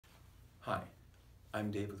Hi,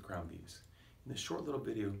 I'm Dave with Crown Bees. In this short little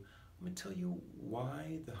video, I'm going to tell you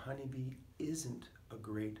why the honeybee isn't a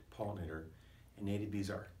great pollinator and native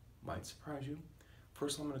bees are. Might surprise you.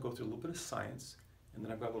 First, I'm going to go through a little bit of science, and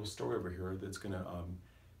then I've got a little story over here that's going to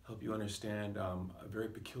help you understand a very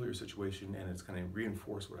peculiar situation, and it's going to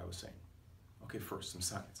reinforce what I was saying. Okay, first, some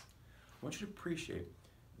science. I want you to appreciate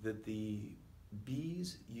that the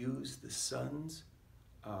bees use the sun's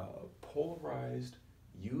polarized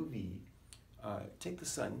UV. Take the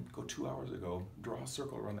sun, go 2 hours ago, draw a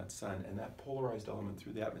circle around that sun, and that polarized element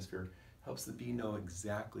through the atmosphere helps the bee know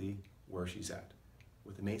exactly where she's at.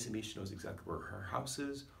 With the mason bee, she knows exactly where her house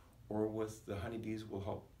is, or with the honeybees will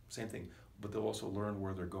help, same thing, but they'll also learn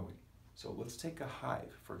where they're going. So let's take a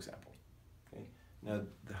hive, for example. Okay? Now,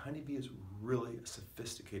 the honeybee is really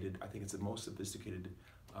sophisticated. I think it's the most sophisticated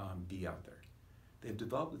bee out there. They've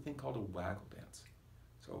developed a thing called a waggle dance.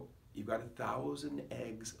 So you've got 1,000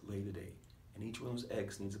 eggs laid a day, and each one of those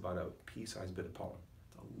eggs needs about a pea-sized bit of pollen.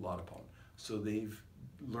 It's a lot of pollen. So they've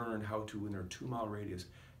learned how to, in their 2-mile radius,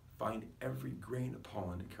 find every grain of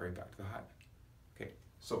pollen and carry it back to the hive. Okay,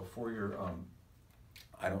 so for your,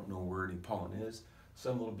 I don't know where any pollen is,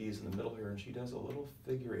 some little bee is in the middle here, and she does a little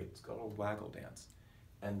figure eight. It's called a waggle dance.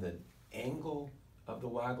 And the angle of the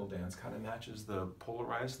waggle dance kind of matches the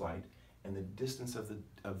polarized light, and the distance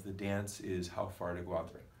of the dance is how far to go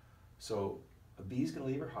out there. So a bee's going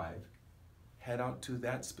to leave her hive, head out to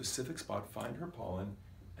that specific spot, find her pollen,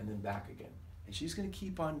 and then back again. And she's going to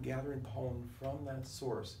keep on gathering pollen from that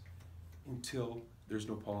source until there's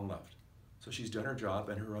no pollen left. So she's done her job,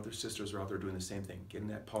 and her other sisters are out there doing the same thing, getting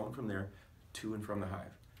that pollen from there to and from the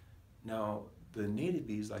hive. Now, the native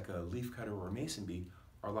bees, like a leafcutter or a mason bee,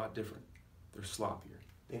 are a lot different. They're sloppier.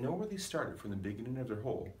 They know where they started from the beginning of their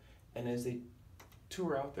hole, and as they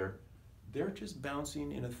tour out there, they're just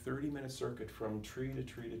bouncing in a 30-minute circuit from tree to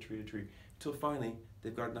tree to tree to tree until finally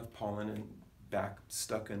they've got enough pollen and back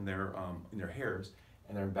stuck in their hairs,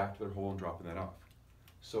 and they're back to their hole and dropping that off.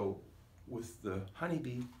 So with the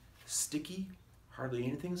honeybee, sticky, hardly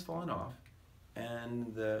anything is falling off,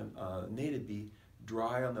 and the native bee,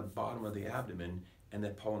 dry on the bottom of the abdomen, and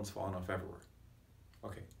that pollen's falling off everywhere.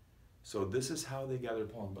 Okay, so this is how they gather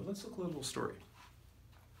pollen, but let's look at a little story.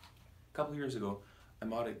 A couple years ago,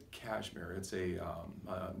 I'm out at Kashmir. It's a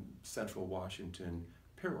central Washington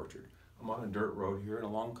pear orchard. I'm on a dirt road here, and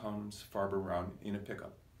along comes Farber around in a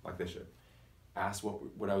pickup, like they should. Asked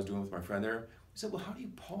what I was doing with my friend there. He said, well, how do you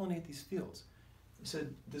pollinate these fields? He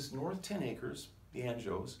said, this north 10 acres, the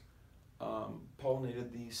Anjos,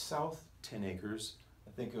 pollinated the south 10 acres,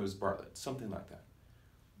 I think it was Bartlett, something like that.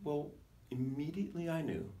 Well, immediately I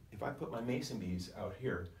knew, if I put my mason bees out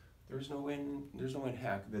here, there's no way in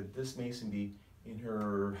heck that this mason bee in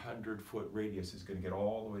her 100-foot radius is going to get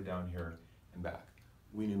all the way down here and back.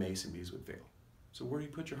 We knew mason bees would fail. So where do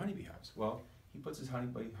you put your honeybee hives? Well, he puts his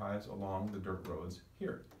honeybee hives along the dirt roads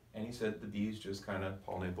here. And he said the bees just kind of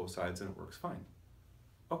pollinate both sides and it works fine.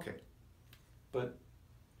 Okay, but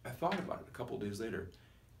I thought about it a couple days later,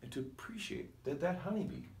 and to appreciate that that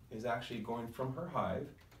honeybee is actually going from her hive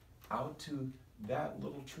out to that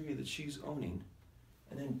little tree that she's owning,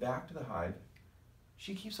 and then back to the hive.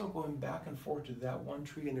 She keeps on going back and forth to that one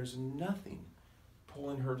tree, and there's nothing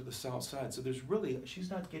pulling her to the south side. So there's really, she's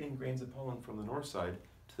not getting grains of pollen from the north side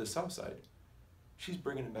to the south side. She's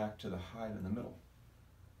bringing it back to the hive in the middle.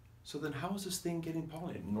 So then how is this thing getting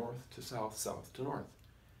pollinated? North to south, south to north.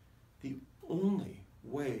 The only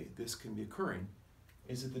way this can be occurring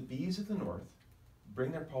is that the bees of the north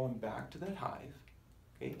bring their pollen back to that hive,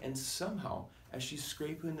 okay, and somehow, as she's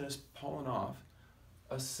scraping this pollen off,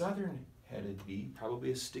 a southern-headed bee,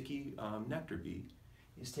 probably a sticky nectar bee,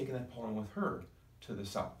 is taking that pollen with her to the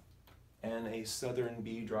south. And a southern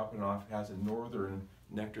bee dropping off has a northern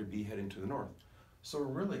nectar bee heading to the north. So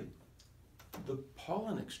really, the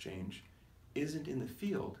pollen exchange isn't in the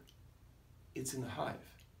field, it's in the hive.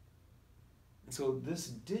 And so this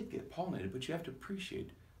did get pollinated, but you have to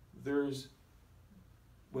appreciate there's,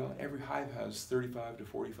 well, every hive has 35 to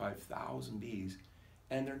 45,000 bees,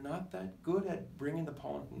 and they're not that good at bringing the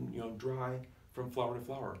pollen, dry from flower to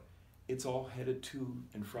flower. It's all headed to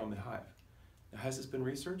and from the hive. Now, has this been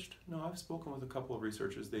researched? No, I've spoken with a couple of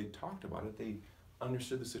researchers. They talked about it. They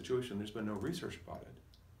understood the situation. There's been no research about it.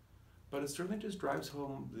 But it certainly just drives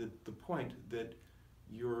home the point that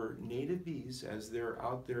your native bees, as they're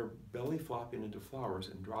out there belly flopping into flowers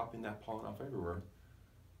and dropping that pollen off everywhere,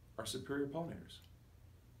 are superior pollinators.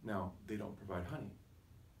 Now, they don't provide honey,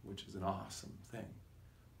 which is an awesome thing.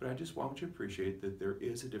 But I just want you to appreciate that there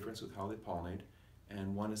is a difference with how they pollinate,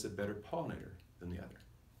 and one is a better pollinator than the other.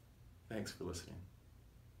 Thanks for listening.